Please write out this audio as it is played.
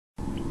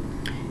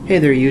Hey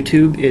there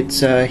YouTube,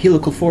 it's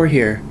Helical4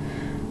 here.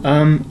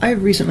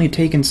 I've recently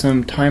taken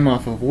some time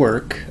off of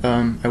work.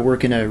 I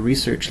work in a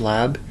research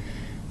lab,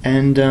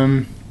 and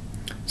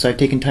so I've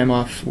taken time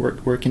off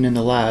working in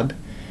the lab,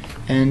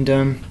 and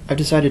I've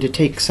decided to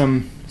take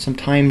some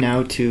time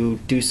now to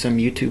do some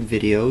YouTube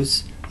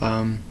videos,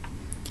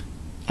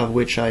 of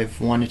which I've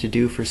wanted to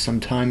do for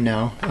some time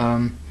now.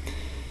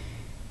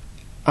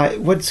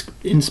 What's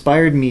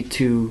inspired me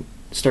to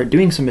start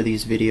doing some of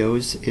these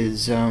videos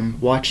is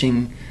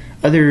watching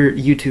other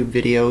YouTube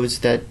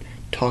videos that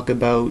talk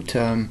about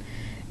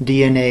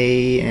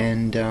DNA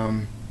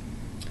and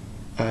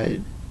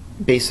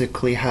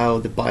basically how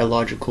the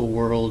biological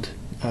world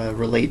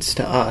relates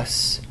to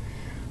us.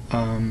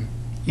 In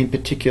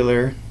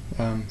particular,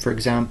 for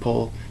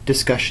example,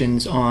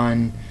 discussions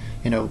on,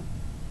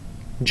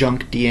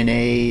 junk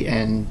DNA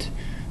and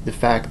the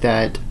fact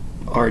that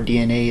our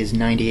DNA is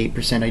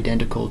 98%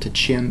 identical to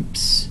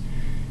chimps,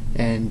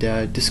 and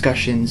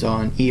discussions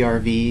on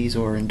ERVs,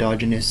 or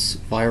endogenous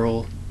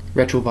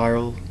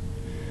retroviral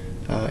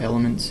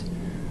elements.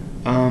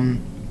 And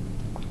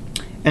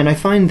I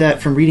find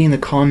that from reading the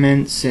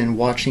comments and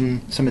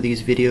watching some of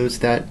these videos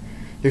that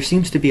there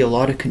seems to be a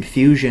lot of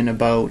confusion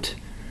about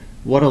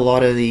what a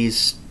lot of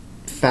these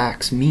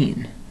facts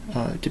mean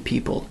to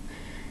people.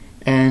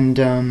 And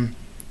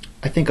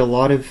I think a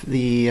lot of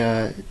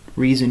the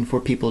reason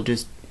for people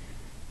just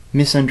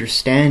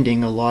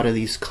misunderstanding a lot of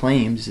these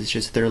claims is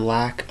just their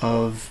lack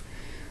of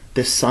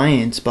the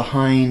science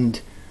behind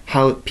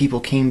how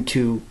people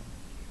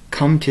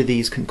come to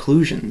these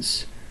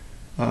conclusions.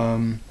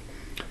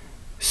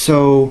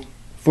 So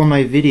for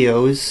my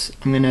videos,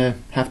 I'm gonna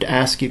have to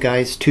ask you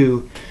guys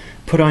to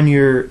put on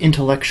your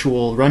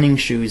intellectual running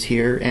shoes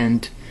here,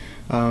 and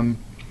I'm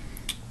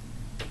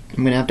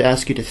gonna have to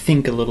ask you to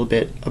think a little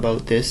bit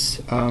about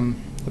this,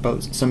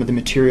 about some of the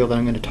material that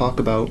I'm going to talk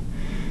about.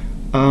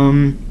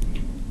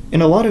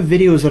 In a lot of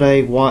videos that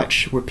I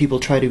watch where people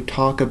try to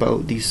talk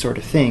about these sort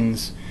of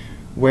things,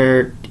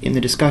 where in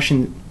the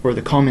discussion or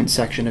the comment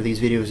section of these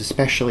videos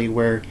especially,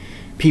 where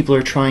people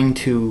are trying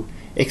to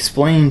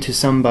explain to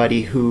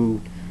somebody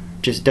who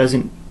just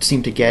doesn't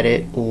seem to get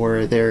it,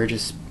 or they're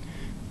just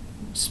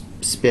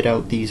spit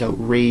out these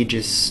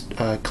outrageous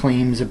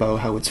claims about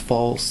how it's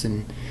false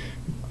and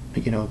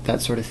that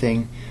sort of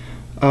thing.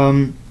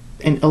 And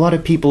a lot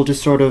of people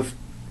just sort of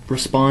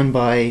respond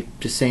by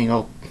just saying,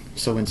 "Oh,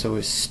 so and so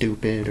is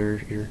stupid,"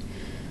 or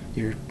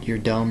you're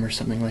dumb, or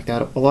something like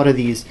that. A lot of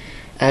these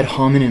ad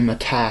hominem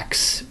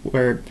attacks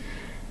where,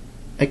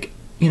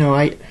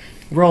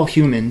 we're all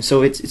human,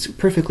 so it's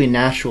perfectly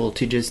natural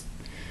to just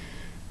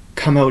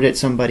come out at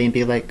somebody and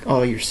be like,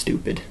 "Oh, you're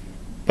stupid."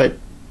 But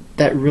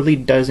that really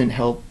doesn't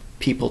help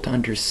people to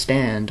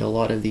understand a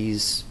lot of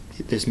this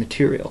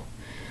material.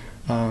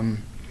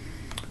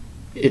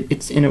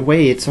 It's in a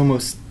way, it's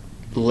almost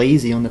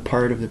lazy on the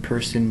part of the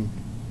person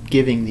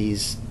giving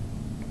these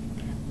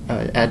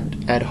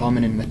ad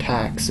hominem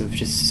attacks of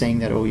just saying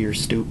that, "Oh, you're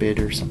stupid,"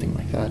 or something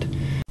like that.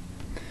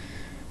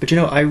 But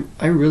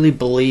I really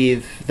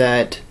believe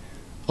that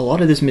a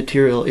lot of this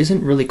material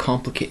isn't really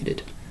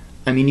complicated.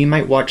 I mean, you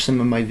might watch some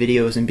of my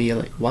videos and be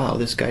like, "Wow,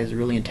 this guy is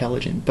really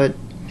intelligent," but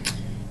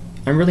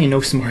I'm really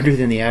no smarter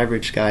than the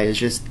average guy. It's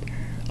just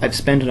I've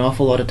spent an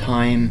awful lot of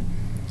time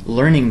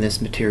learning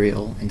this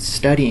material and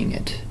studying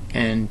it,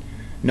 and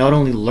not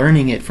only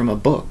learning it from a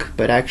book,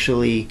 but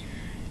actually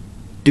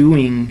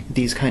doing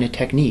these kind of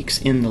techniques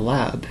in the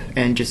lab,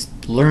 and just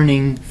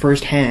learning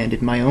firsthand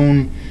in my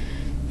own,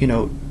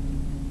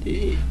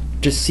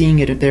 just seeing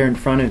it there in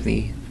front of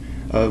me,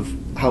 of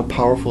how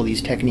powerful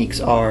these techniques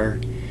are,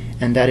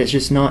 and that it's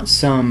just not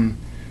some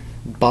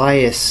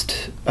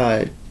biased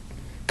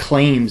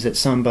claims that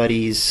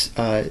somebody's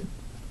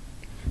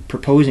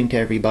proposing to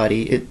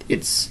everybody.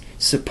 It's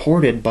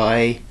supported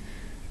by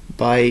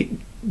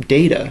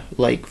data,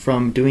 like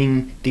from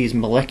doing these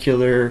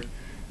molecular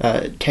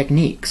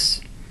techniques.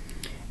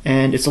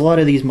 And it's a lot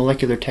of these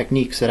molecular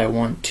techniques that I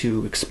want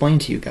to explain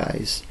to you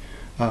guys.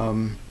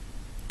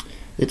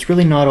 It's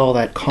really not all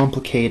that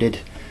complicated.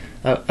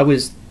 I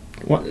was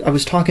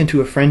talking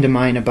to a friend of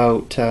mine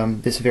about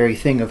this very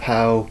thing, of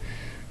how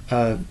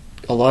a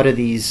lot of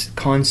these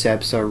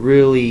concepts are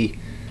really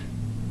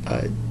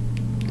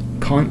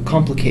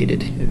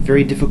complicated,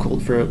 very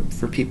difficult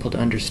for people to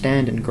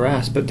understand and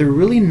grasp, but they're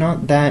really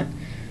not that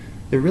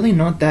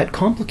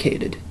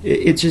complicated.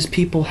 It's just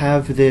people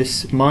have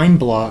this mind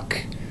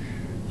block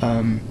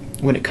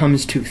when it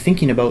comes to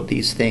thinking about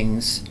these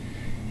things,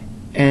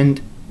 and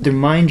their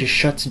mind just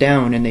shuts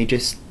down, and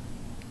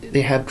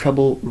they have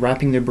trouble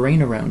wrapping their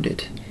brain around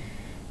it.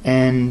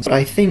 And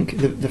I think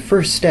the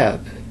first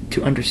step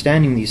to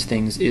understanding these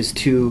things is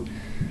to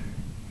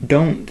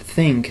don't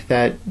think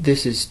that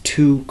this is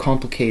too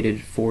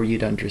complicated for you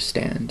to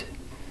understand.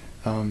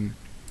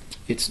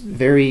 It's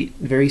very,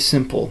 very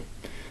simple.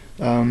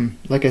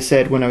 Like I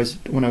said, when I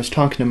was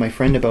talking to my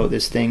friend about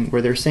this thing,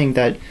 where they're saying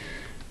that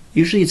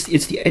usually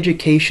it's the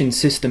education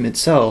system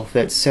itself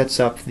that sets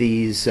up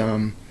these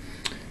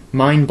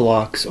mind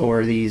blocks,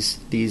 or these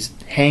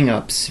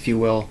hang-ups, if you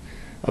will,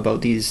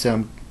 about these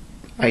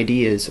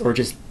ideas, or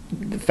just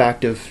the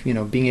fact of,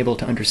 being able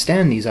to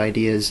understand these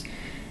ideas.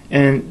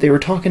 And they were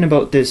talking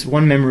about this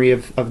one memory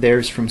of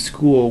theirs from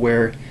school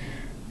where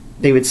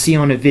they would see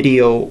on a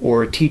video,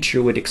 or a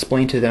teacher would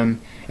explain to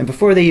them, and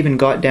before they even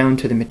got down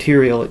to the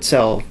material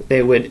itself,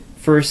 they would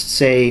first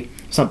say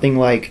something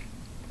like,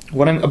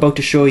 what I'm about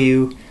to show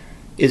you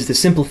is the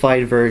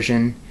simplified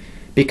version,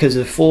 because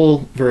the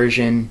full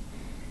version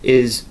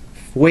is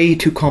way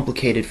too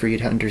complicated for you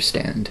to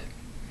understand.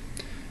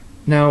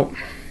 Now,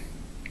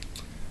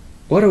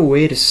 what a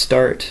way to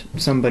start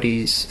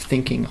somebody's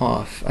thinking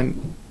off.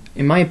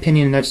 In my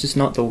opinion, that's just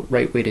not the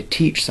right way to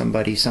teach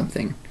somebody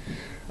something.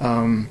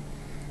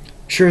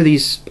 Sure,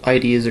 these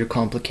ideas are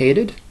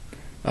complicated.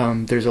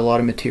 There's a lot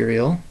of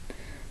material,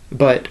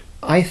 but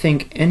I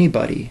think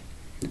anybody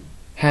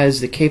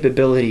has the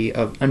capability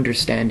of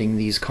understanding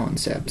these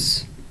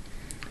concepts.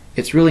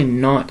 It's really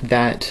not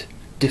that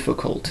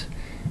difficult.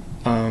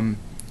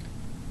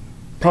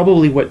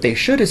 Probably what they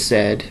should have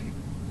said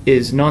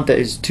is not that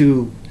it's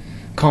too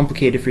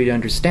complicated for you to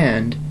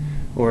understand,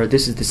 or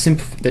this is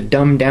the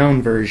dumbed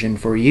down version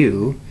for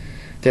you,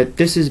 that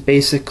this is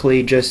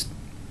basically just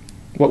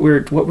what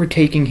we're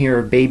taking here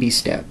are baby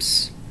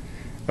steps,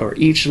 or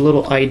each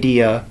little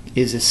idea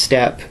is a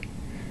step,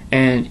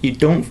 and you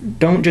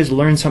don't just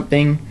learn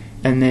something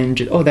and then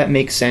just, oh, that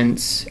makes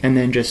sense, and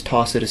then just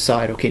toss it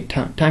aside. Okay,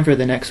 time for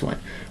the next one.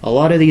 A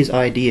lot of these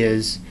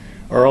ideas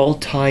are all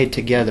tied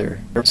together.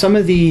 Some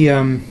of the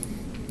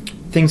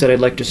things that I'd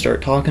like to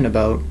start talking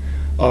about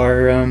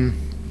are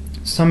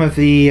some of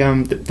the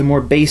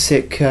more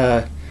basic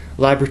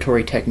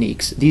laboratory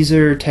techniques. These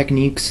are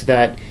techniques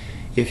that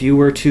if you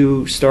were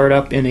to start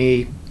up in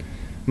a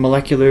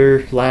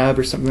molecular lab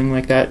or something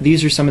like that,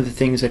 these are some of the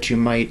things that you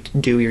might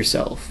do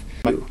yourself.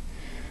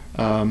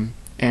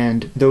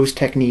 And those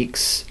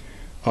techniques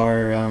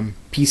are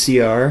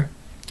PCR.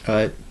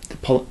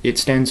 It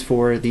stands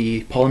for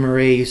the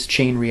polymerase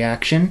chain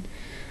reaction.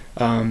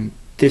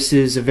 This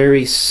is a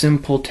very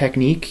simple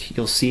technique.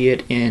 You'll see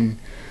it in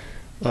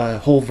a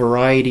whole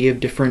variety of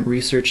different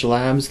research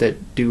labs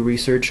that do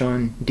research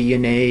on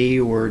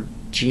DNA or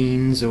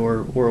genes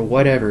or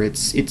whatever.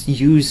 It's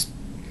used,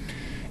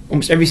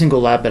 almost every single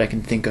lab that I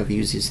can think of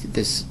uses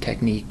this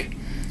technique.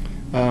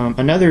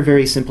 Another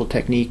very simple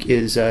technique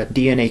is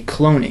DNA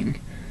cloning.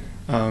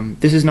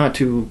 This is not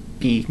to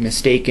be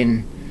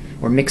mistaken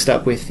or mixed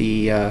up with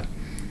the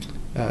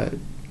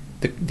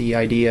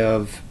idea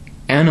of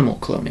animal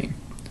cloning.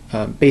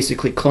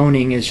 Basically,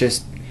 cloning is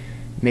just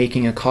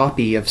making a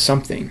copy of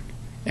something,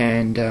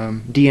 and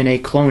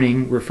DNA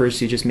cloning refers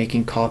to just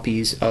making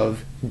copies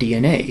of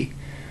DNA.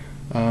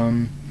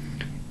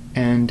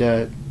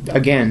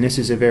 Again, this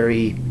is a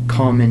very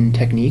common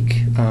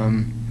technique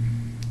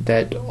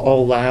that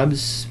all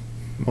labs,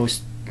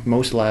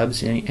 most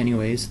labs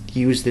anyways,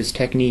 use this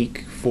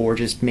technique for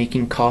just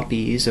making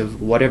copies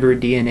of whatever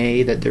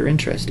DNA that they're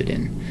interested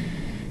in.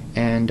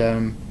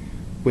 And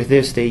with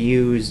this they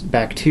use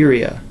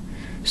bacteria.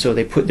 So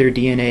they put their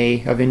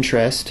DNA of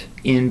interest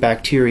in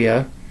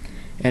bacteria,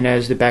 and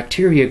as the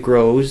bacteria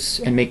grows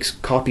and makes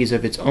copies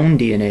of its own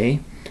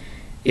DNA,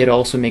 it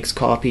also makes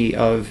copy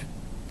of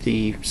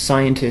the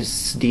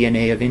scientist's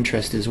DNA of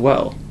interest as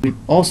well.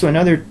 Also,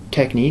 another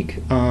technique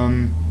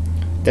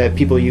that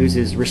people use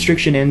is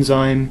restriction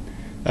enzyme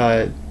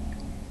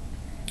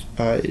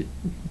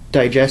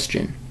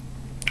digestion,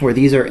 where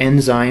these are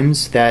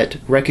enzymes that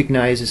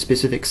recognize a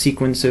specific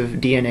sequence of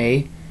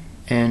DNA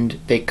and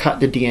they cut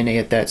the DNA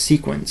at that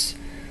sequence.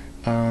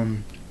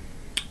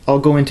 I'll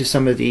go into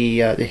some of the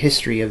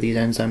history of these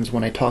enzymes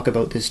when I talk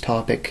about this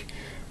topic,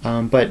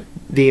 but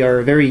they are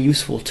a very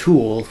useful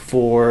tool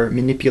for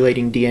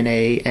manipulating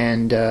DNA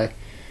and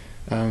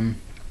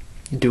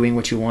doing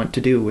what you want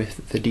to do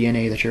with the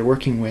DNA that you're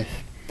working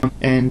with.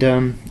 And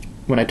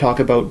when I talk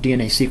about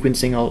DNA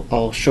sequencing,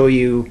 I'll show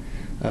you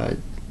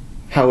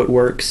how it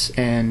works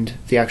and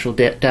the actual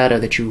data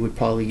that you would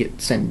probably get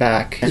sent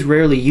back. It's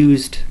rarely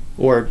used,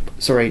 or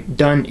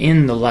done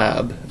in the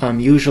lab.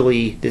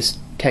 Usually this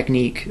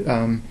technique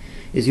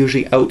is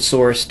usually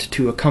outsourced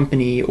to a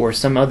company or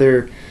some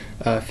other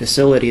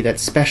facility that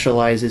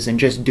specializes in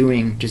just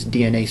doing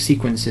DNA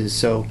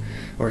sequences, or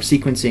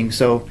sequencing.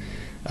 So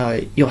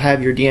you'll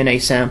have your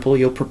DNA sample,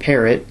 you'll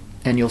prepare it,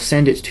 and you'll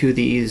send it to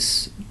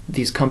these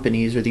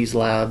companies or these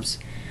labs,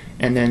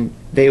 and then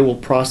they will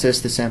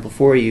process the sample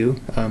for you,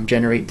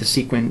 generate the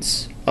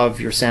sequence of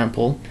your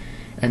sample,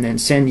 and then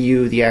send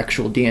you the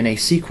actual DNA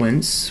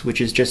sequence,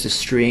 which is just a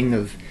string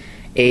of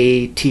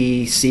A,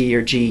 T, C,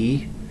 or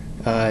G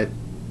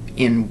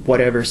in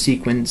whatever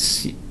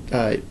sequence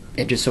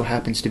it just so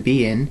happens to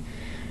be in.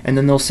 And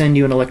then they'll send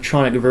you an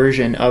electronic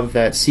version of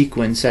that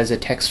sequence as a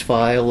text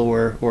file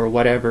or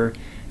whatever,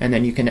 and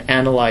then you can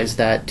analyze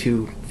that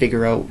to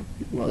figure out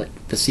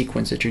the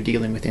sequence that you're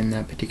dealing with in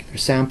that particular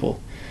sample.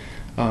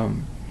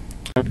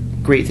 The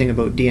great thing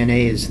about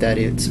DNA is that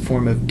it's a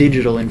form of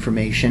digital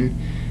information,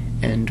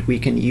 and we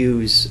can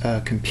use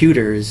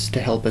computers to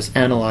help us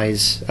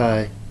analyze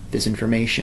this information.